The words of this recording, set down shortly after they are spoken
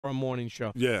a morning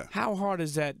show. Yeah. How hard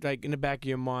is that, like, in the back of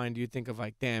your mind, do you think of,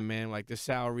 like, damn, man, like, the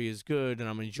salary is good and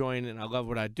I'm enjoying it and I love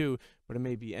what I do, but it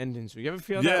may be ending. So you ever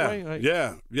feel that way? Like,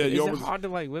 yeah. Is You it always, hard to,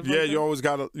 like, live yeah, like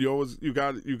that?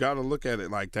 you gotta look at it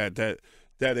like that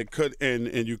it could end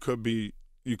and you could be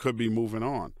moving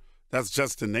on. That's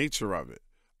just the nature of it.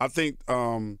 I think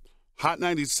Hot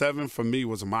 97 for me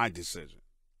was my decision.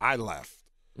 I left.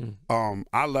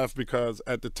 I left because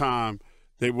at the time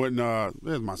they wouldn't.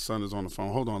 There's my son is on the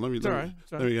phone. Hold on, let me look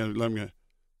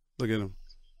at him.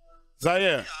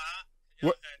 Zaire,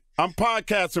 what? I'm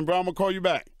podcasting, bro. I'm gonna call you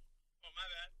back. Oh,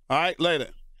 my bad. All right, later.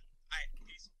 All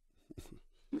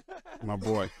right, peace. My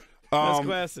boy. That's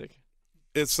classic.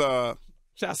 It's Shouts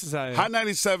to Zion. Hot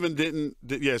 97 didn't.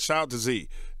 Yeah, shout out to Z.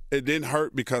 It didn't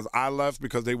hurt because I left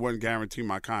because they wouldn't guarantee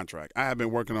my contract. I have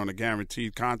been working on a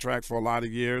guaranteed contract for a lot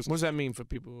of years. What does that mean for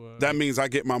people? That means I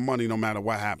get my money no matter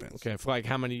what happens. Okay, for like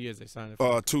how many years they signed it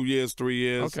for? 2 years, 3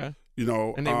 years. Okay. You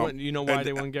know, And they wouldn't. You know why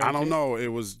they wouldn't guarantee? I don't know. It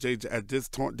was at this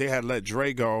point they had let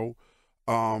Dre go,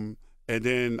 and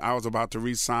then I was about to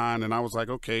re-sign, and I was like,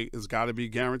 okay, it's got to be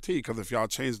guaranteed because if y'all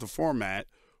change the format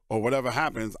or whatever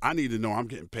happens, I need to know I'm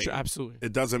getting paid. Sure, absolutely.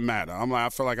 It doesn't matter. I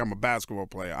feel like I'm a basketball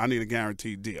player. I need a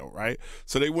guaranteed deal, right?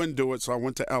 So they wouldn't do it. So I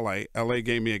went to L.A. L.A.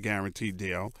 gave me a guaranteed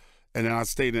deal, and then I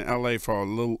stayed in L.A. for a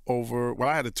little over. Well,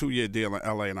 I had a 2-year deal in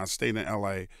L.A. and I stayed in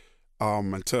L.A.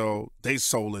 Until they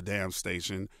sold the damn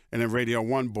station, and then Radio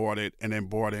 1 bought it, and then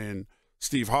bought in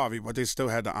Steve Harvey, but they still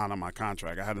had to honor my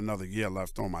contract. I had another year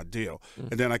left on my deal,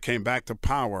 and then I came back to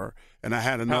Power, and I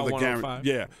had another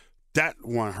guarantee. Yeah, that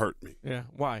one hurt me. Yeah,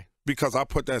 why? Because I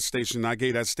put that station, I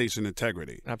gave that station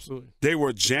integrity. Absolutely. They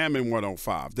were jamming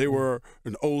 105. They were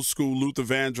an old school Luther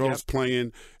Vandross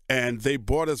playing, and they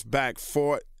brought us back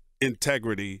for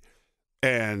integrity,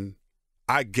 and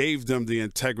I gave them the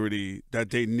integrity that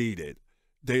they needed,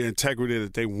 the integrity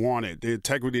that they wanted, the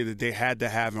integrity that they had to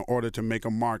have in order to make a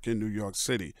mark in New York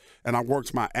City. And I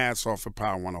worked my ass off for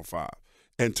Power 105.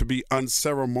 And to be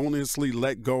unceremoniously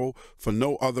let go for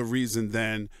no other reason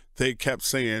than they kept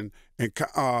saying, and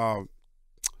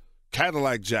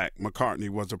Cadillac Jack McCartney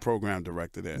was the program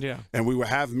director there. Yeah. And we would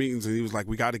have meetings, and he was like,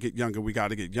 we got to get younger, we got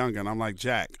to get younger. And I'm like,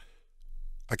 Jack,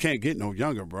 I can't get no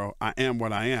younger, bro. I am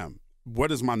what I am. What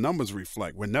does my numbers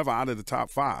reflect? We're never out of the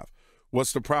top 5.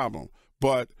 What's the problem?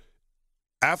 But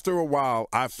after a while,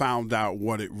 I found out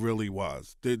what it really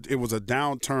was. It was a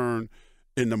downturn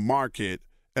in the market.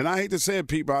 And I hate to say it,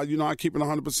 people, I keep it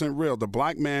 100% real. The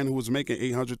black man who was making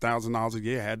 $800,000 a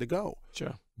year had to go.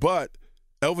 Sure. But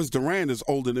Elvis Duran is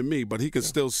older than me, but he could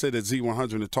still sit at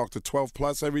Z100 and talk to 12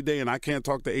 plus every day, and I can't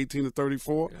talk to 18 to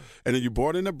 34. Yeah. And then you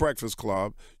brought in the Breakfast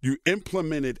Club. You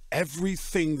implemented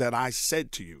everything that I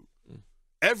said to you.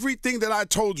 Everything that I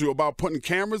told you about putting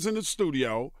cameras in the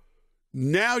studio,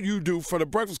 now you do for the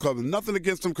Breakfast Club. And nothing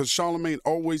against him, because Charlamagne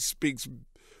always speaks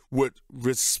with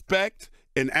respect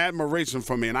and admiration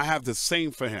for me, and I have the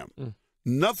same for him.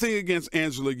 Nothing against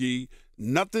Angela Yee,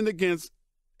 nothing against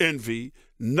Envy,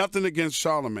 nothing against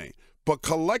Charlamagne. But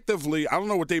collectively, I don't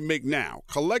know what they make now.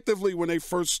 Collectively, when they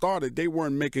first started, they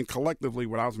weren't making collectively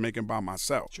what I was making by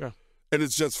myself. Sure. And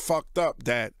it's just fucked up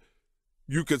that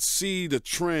you could see the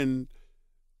trend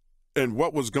and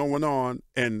what was going on,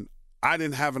 and I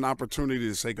didn't have an opportunity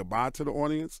to say goodbye to the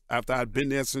audience after I'd been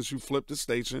there since you flipped the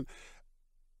station.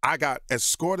 I got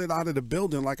escorted out of the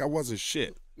building like I wasn't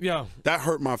shit. Yeah. That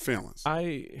hurt my feelings.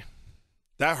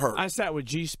 That hurt. I sat with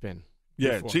G-Spin.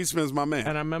 Yeah, before. G-Spin's my man.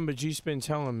 And I remember G-Spin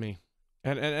telling me,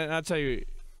 and I'll tell you,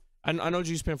 I know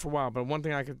G-Spin for a while, but one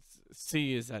thing I could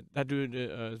see is that dude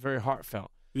is very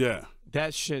heartfelt. Yeah.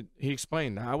 That shit, he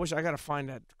explained. I wish I got to find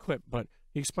that clip, but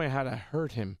he explained how that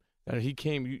hurt him. That he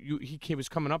came, he was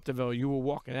coming up the Ville, you were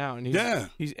walking out, and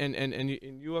he's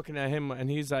you looking at him, and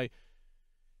he's like,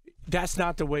 that's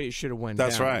not the way it should have went down.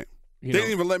 That's right. They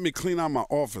didn't even let me clean out my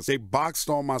office. They boxed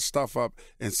all my stuff up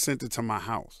and sent it to my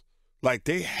house. Like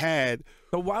they had.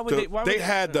 But why would they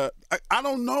had the? I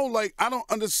don't know. Like I don't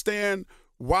understand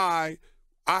why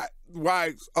a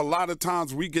lot of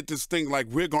times we get this thing like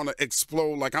we're gonna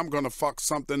explode, like I'm gonna fuck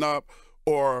something up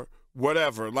or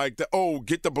whatever. Like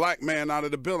get the black man out of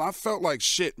the building. I felt like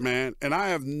shit, man, and I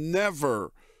have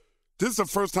never. This is the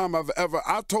first time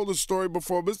I've told this story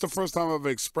before, but it's the first time I've ever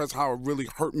expressed how it really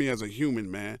hurt me as a human,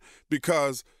 man.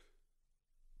 Because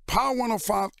Power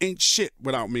 105 ain't shit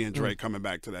without me and Dre coming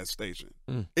back to that station.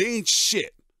 It ain't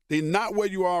shit. They're not where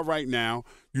you are right now.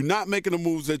 You're not making the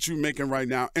moves that you're making right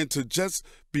now. And to just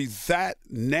be that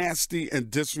nasty and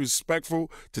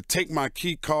disrespectful, to take my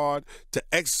key card, to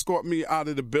escort me out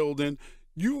of the building,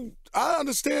 I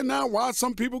understand now why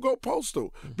some people go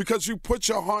postal, because you put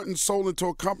your heart and soul into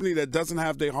a company that doesn't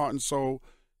have their heart and soul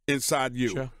inside you.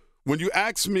 Sure. When you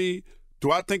ask me,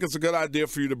 do I think it's a good idea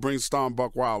for you to bring Star and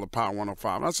Buck Wild to Power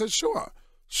 105? And I said, sure.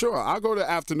 Sure, I'll go to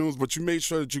afternoons, but you made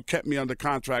sure that you kept me under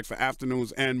contract for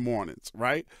afternoons and mornings,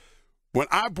 right? When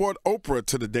I brought OPRAH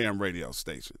to the damn radio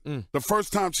station, the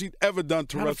first time she'd ever done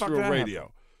terrestrial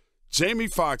radio, Jamie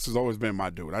Foxx has always been my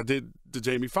dude. I did the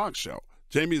Jamie Foxx show.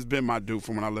 Jamie has been my dude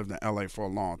from when I lived in L.A. for a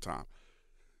long time.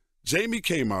 Jamie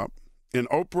came up, and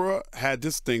OPRAH had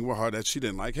this thing with her that she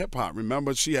didn't like hip-hop.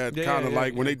 Remember, she had kind of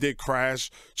like when they did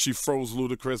Crash, she froze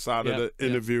Ludacris out of the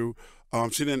interview.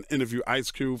 She didn't interview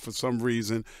Ice Cube for some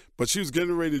reason, but she was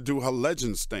getting ready to do her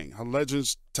Legends thing, her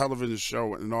Legends television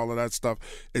show and all of that stuff.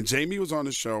 And Jamie was on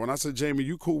the show, and I said, Jamie,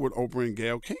 you cool with Oprah and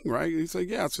Gayle King, right? And he said,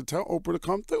 yeah. I said, tell Oprah to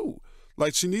come through.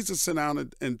 Like, she needs to sit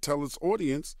down and tell his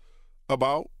audience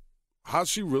about how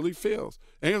she really feels.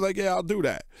 And he was like, yeah, I'll do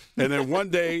that. And then one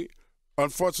day,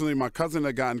 unfortunately, my cousin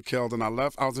had gotten killed, and I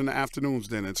left. I was in the afternoons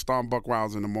then, and Star and Buck Wild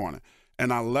was in the morning.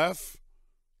 And I left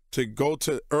to go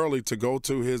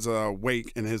to his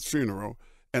wake and his funeral,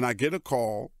 and I get a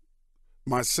call.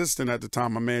 My assistant at the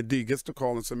time, my man D, gets the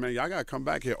call and said, man, y'all got to come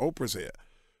back here. Oprah's here.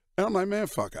 And I'm like, man,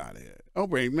 fuck out of here.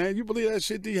 Oprah, man, you believe that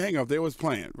shit? D, hang up. They was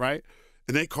playing, right?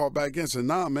 And they called back in and said,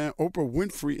 nah, man, Oprah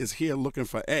Winfrey is here looking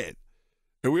for Ed.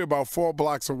 And we were about 4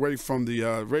 blocks away from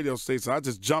the radio station. I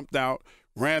just jumped out,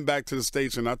 ran back to the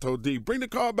station. I told D, bring the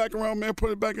car back around, man,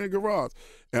 put it back in the garage.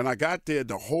 And I got there,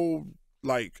 the whole,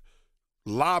 like,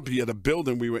 lobby of the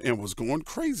building we were in was going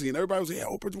crazy, and everybody was like, yeah,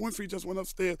 Oprah Winfrey just went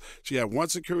upstairs. She had one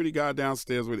security guy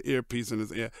downstairs with an earpiece in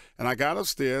his ear, and I got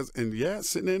upstairs, and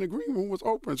sitting in the green room was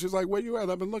Oprah, and she's like, where you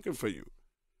at? I've been looking for you.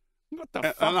 What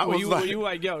the fuck? Were you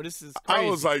like, yo, this is crazy. I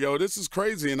was like, yo, this is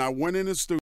crazy, and I went in the studio.